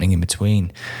bad happening in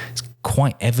between. It's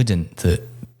quite evident that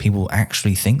people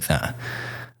actually think that,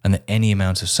 and that any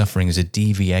amount of suffering is a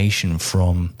deviation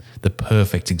from the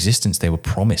perfect existence they were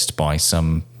promised by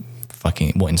some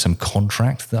in some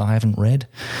contract that I haven't read.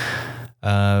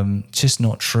 Just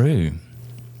not true.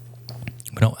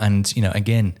 And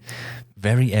again,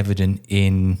 very evident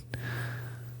in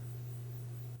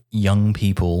young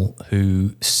people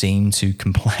who seem to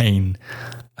complain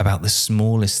about the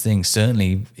smallest things.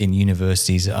 Certainly in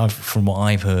universities, from what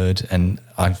I've heard and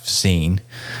I've seen,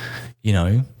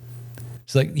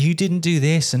 it's like, you didn't do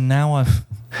this, and now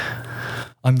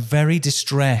I'm very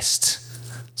distressed.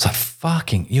 It's like,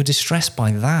 fucking, you're distressed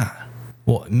by that?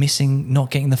 What,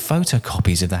 not getting the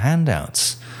photocopies of the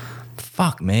handouts?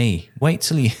 Fuck me. Wait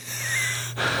till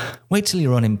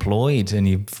you're unemployed and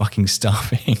you're fucking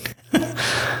starving.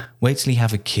 Wait till you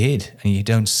have a kid and you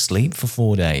don't sleep for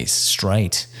 4 days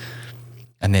straight,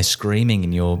 and they're screaming,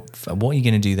 and what are you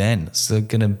going to do then? It's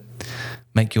going to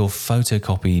make your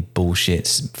photocopy bullshit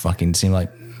fucking seem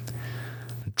like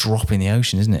a drop in the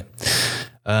ocean, isn't it?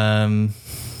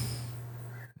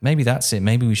 Maybe that's it.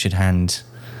 Maybe we should hand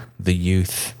the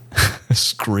youth a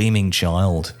screaming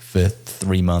child for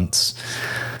 3 months.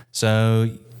 So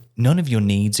none of your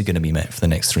needs are going to be met for the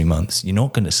next 3 months. You're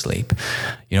not going to sleep.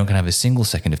 You're not going to have a single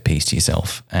second of peace to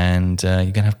yourself. And you're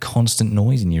going to have constant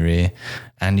noise in your ear.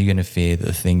 And you're going to fear that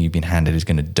the thing you've been handed is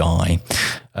going to die.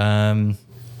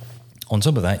 On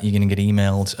top of that, you're going to get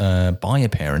emailed by a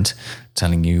parent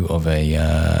telling you of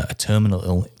a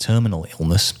terminal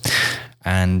illness.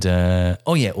 And,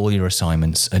 all your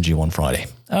assignments are due on Friday.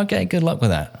 Okay, good luck with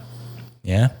that.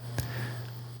 Yeah?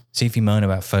 See if you moan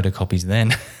about photocopies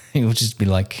then. It will just be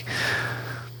like...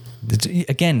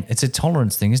 Again, it's a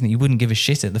tolerance thing, isn't it? You wouldn't give a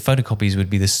shit. The photocopies would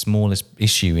be the smallest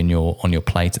issue on your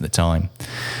plate at the time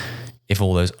if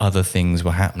all those other things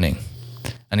were happening.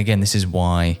 And again, this is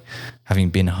why, having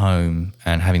been home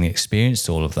and having experienced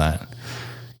all of that,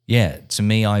 to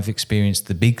me, I've experienced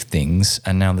the big things,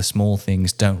 and now the small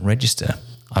things don't register.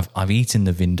 I've eaten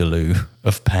the vindaloo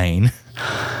of pain,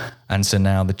 and so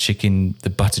now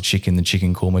the butter chicken, the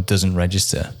chicken korma doesn't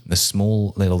register. The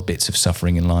small little bits of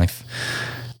suffering in life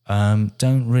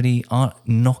aren't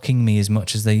knocking me as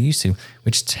much as they used to,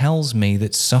 which tells me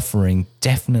that suffering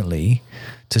definitely,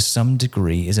 to some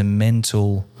degree, is a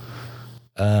mental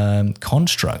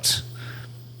construct,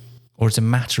 or it's a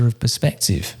matter of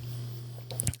perspective.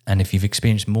 And if you've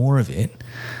experienced more of it,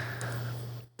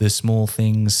 the small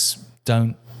things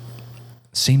don't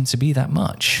seem to be that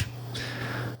much.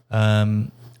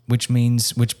 Which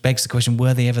begs the question,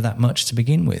 were they ever that much to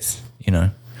begin with?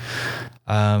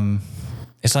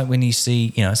 It's like when you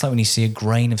see, a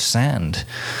grain of sand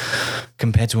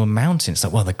compared to a mountain. It's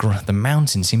like, well, the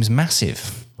mountain seems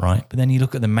massive, right? But then you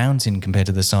look at the mountain compared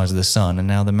to the size of the sun, and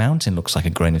now the mountain looks like a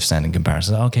grain of sand in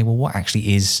comparison. Okay, well, what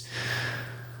actually is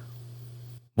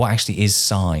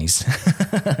size?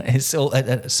 It's all, at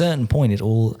a certain point, it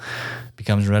all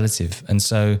becomes relative. And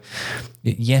so,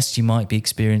 yes, you might be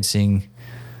experiencing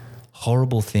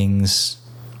horrible things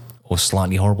or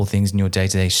slightly horrible things in your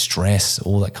day-to-day, stress,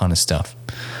 all that kind of stuff.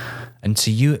 And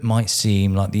to you, it might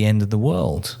seem like the end of the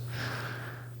world.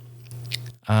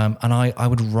 And I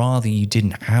would rather you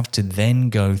didn't have to then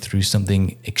go through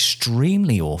something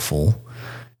extremely awful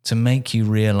to make you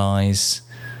realize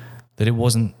that it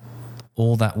wasn't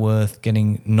all that worth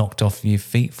getting knocked off your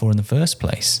feet for in the first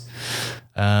place.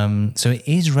 So it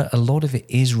is a lot of it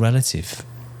is relative.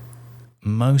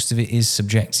 Most of it is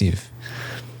subjective.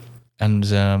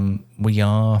 And we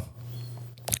are,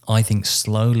 I think,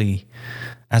 slowly,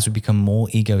 as we become more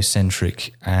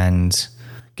egocentric and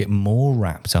get more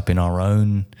wrapped up in our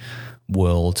own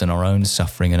worlds and our own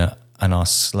suffering, and are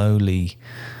slowly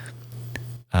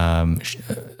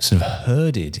sort of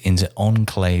herded into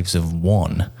enclaves of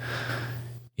one,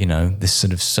 this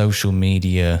sort of social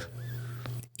media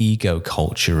ego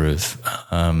culture of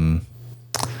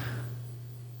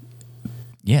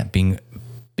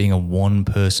being a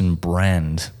one-person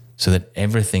brand, so that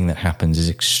everything that happens is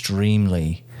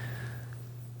extremely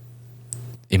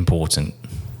important,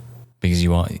 because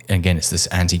you are, again, it's this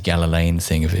anti-Galilean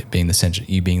thing of it being the center,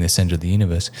 you being the center of the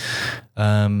universe.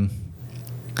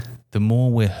 The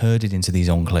more we're herded into these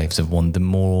enclaves of one, the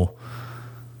more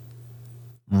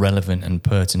relevant and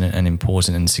pertinent and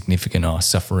important and significant our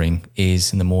suffering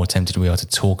is, and the more tempted we are to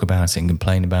talk about it and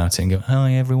complain about it and go,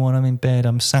 "Hi everyone, I'm in bed,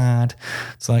 I'm sad."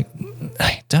 It's like,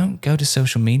 hey, don't go to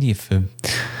social media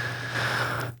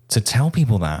to tell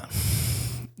people that.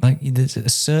 Like, there's a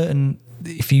certain,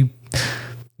 you're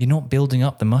not building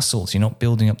up the muscles, you're not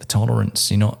building up the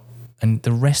tolerance, and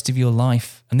the rest of your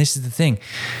life, and this is the thing,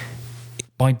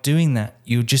 by doing that,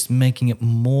 you're just making it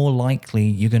more likely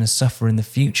you're going to suffer in the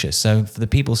future. So for the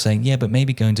people saying, yeah, but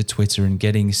maybe going to Twitter and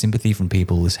getting sympathy from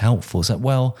people is helpful. It's like,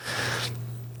 well,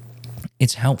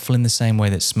 it's helpful in the same way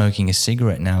that smoking a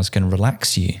cigarette now is going to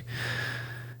relax you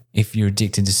if you're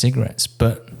addicted to cigarettes.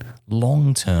 But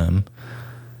long term,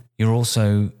 you're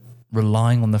also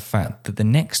relying on the fact that the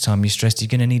next time you're stressed, you're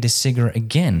going to need a cigarette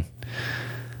again,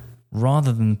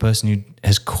 rather than the person who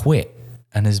has quit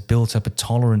and has built up a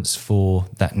tolerance for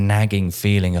that nagging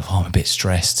feeling of, I'm a bit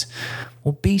stressed.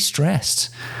 Well, be stressed,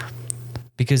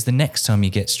 because the next time you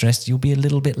get stressed, you'll be a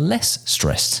little bit less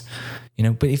stressed.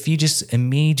 But if you just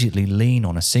immediately lean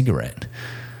on a cigarette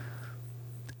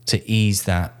to ease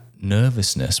that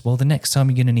nervousness, well, the next time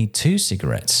you're going to need 2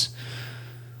 cigarettes.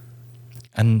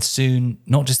 And soon,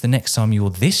 not just the next time you're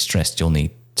this stressed, you'll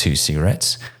need 2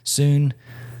 cigarettes. Soon,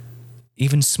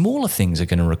 even smaller things are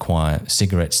going to require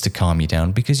cigarettes to calm you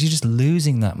down, because you're just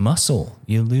losing that muscle.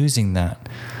 You're losing that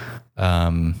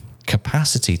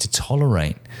capacity to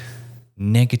tolerate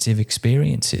negative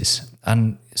experiences.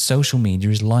 And social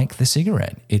media is like the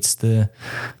cigarette. It's the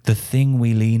thing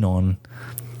we lean on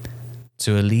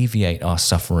to alleviate our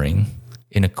suffering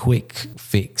in a quick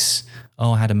fix.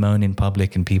 Oh, I had a moan in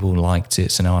public and people liked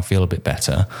it, so now I feel a bit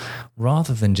better.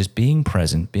 Rather than just being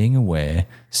present, being aware,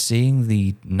 seeing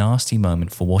the nasty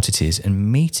moment for what it is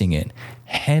and meeting it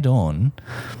head on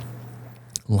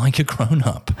like a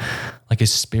grown-up, like a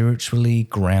spiritually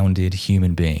grounded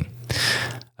human being.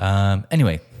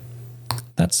 Anyway,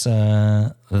 that's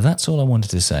all I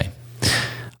wanted to say.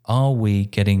 Are we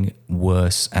getting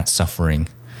worse at suffering?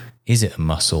 Is it a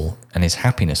muscle? And is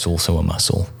happiness also a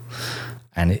muscle?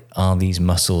 And are these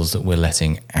muscles that we're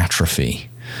letting atrophy?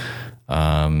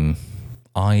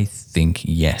 I think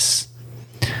yes.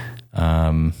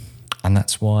 And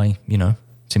that's why,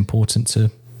 it's important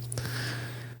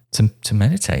to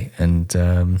meditate and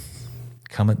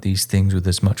come at these things with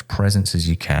as much presence as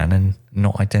you can, and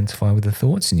not identify with the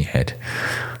thoughts in your head.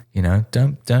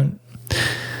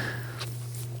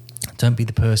 Don't be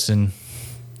the person.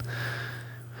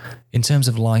 In terms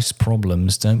of life's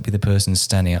problems, don't be the person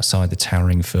standing outside the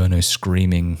towering inferno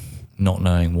screaming, not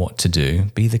knowing what to do.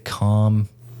 Be the calm,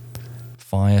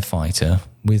 firefighter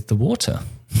with the water.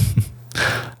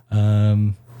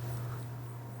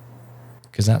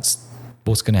 Because that's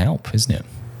what's going to help, isn't it?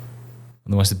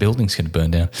 Otherwise the building's going to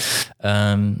burn down.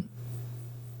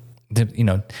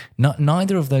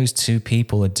 Neither of those two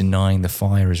people are denying the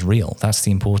fire is real. That's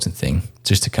the important thing.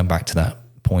 Just to come back to that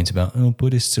point about,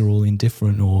 Buddhists are all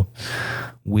indifferent or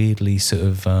weirdly sort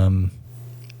of,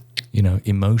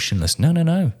 emotionless.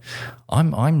 No.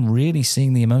 I'm really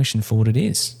seeing the emotion for what it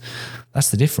is.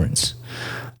 That's the difference.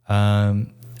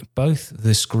 Both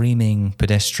the screaming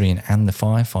pedestrian and the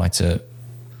firefighter,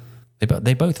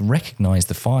 they both recognise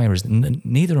the fire as.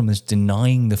 Neither of them is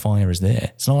denying the fire is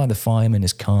there. It's not like the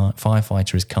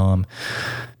firefighter is calm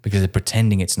because they're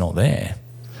pretending it's not there.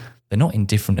 They're not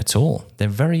indifferent at all. They're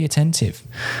very attentive.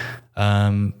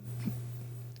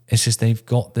 It's just they've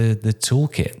got the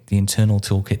toolkit, the internal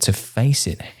toolkit to face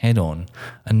it head on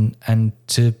and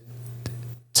to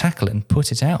tackle it and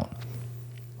put it out.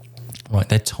 Right,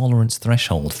 their tolerance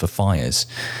threshold for fires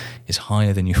is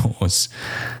higher than yours,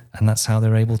 and that's how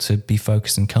they're able to be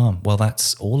focused and calm. Well,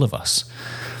 that's all of us.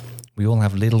 We all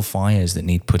have little fires that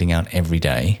need putting out every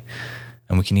day,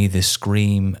 and we can either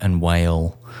scream and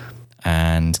wail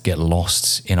and get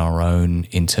lost in our own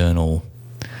internal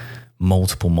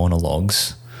multiple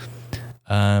monologues,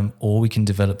 or we can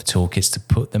develop the toolkits to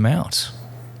put them out.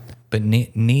 But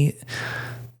the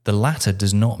latter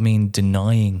does not mean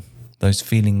denying those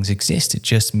feelings exist. It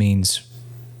just means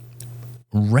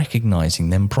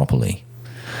recognizing them properly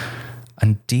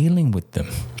and dealing with them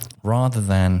rather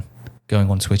than going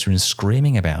on Twitter and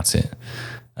screaming about it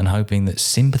and hoping that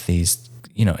sympathies,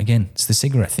 again, it's the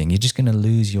cigarette thing. You're just going to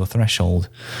lose your threshold,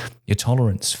 your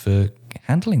tolerance for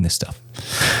handling this stuff.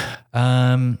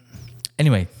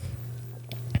 Anyway,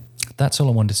 that's all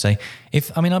I wanted to say.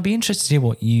 I'd be interested to hear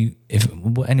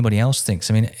what anybody else thinks.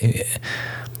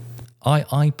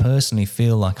 I personally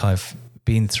feel like I've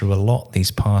been through a lot these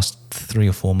past 3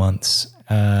 or 4 months.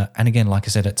 And again, like I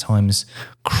said, at times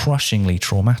crushingly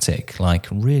traumatic, like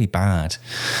really bad.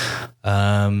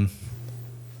 And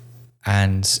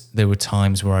there were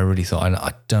times where I really thought,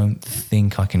 I don't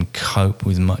think I can cope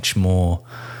with much more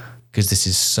because this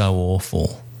is so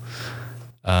awful.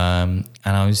 And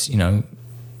I was,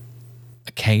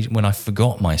 when I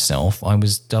forgot myself, I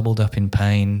was doubled up in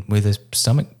pain with a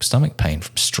stomach pain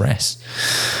from stress.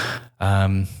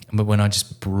 But when I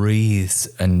just breathed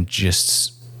and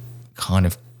just kind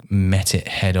of met it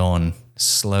head on,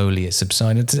 slowly it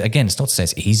subsided. Again, it's not to say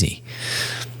it's easy.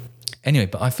 Anyway,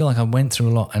 but I feel like I went through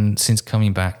a lot, and since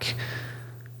coming back,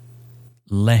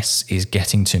 less is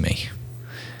getting to me.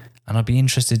 And I'd be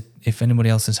interested if anybody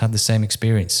else has had the same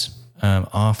experience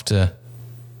after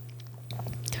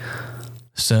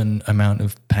certain amount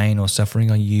of pain or suffering.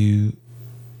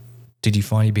 Did you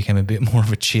find you became a bit more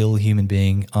of a chill human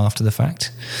being after the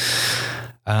fact?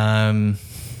 And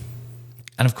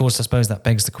of course, I suppose that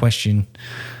begs the question,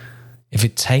 if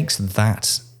it takes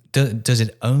that, does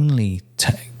it only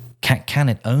can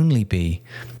it only be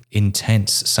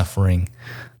intense suffering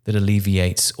that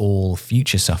alleviates all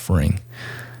future suffering?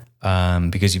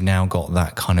 Because you've now got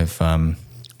that kind of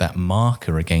that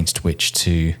marker against which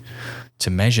to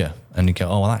measure, and you go,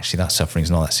 oh, well, actually that suffering is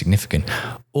not that significant.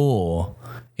 Or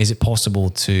is it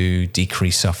possible to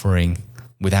decrease suffering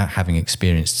without having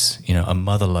experienced, a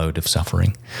motherload of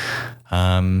suffering?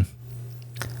 I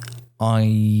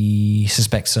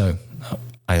suspect so.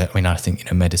 I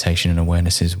think, meditation and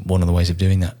awareness is one of the ways of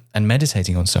doing that, and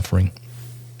meditating on suffering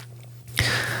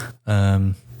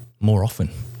more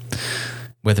often,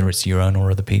 whether it's your own or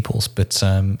other people's. But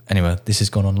anyway, this has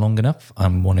gone on long enough. I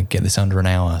want to get this under an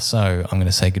hour, so I'm going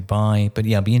to say goodbye. But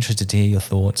yeah, I'd be interested to hear your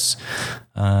thoughts.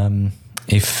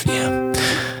 If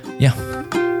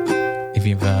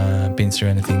you've been through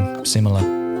anything similar.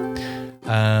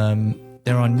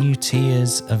 There are new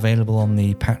tiers available on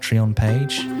the Patreon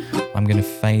page. I'm going to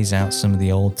phase out some of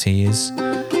the old tiers.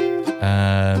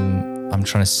 I'm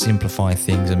trying to simplify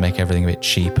things and make everything a bit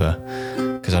cheaper,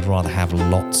 because I'd rather have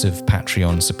lots of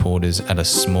Patreon supporters at a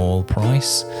small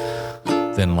price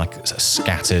than like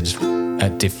scattered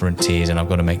at different tiers, and I've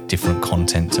got to make different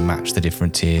content to match the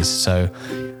different tiers. So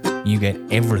you get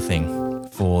everything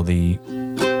for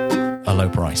a low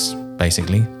price,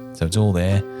 basically. So it's all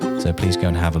there. So please go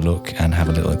and have a look and have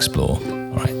a little explore.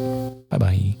 All right.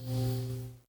 Bye-bye.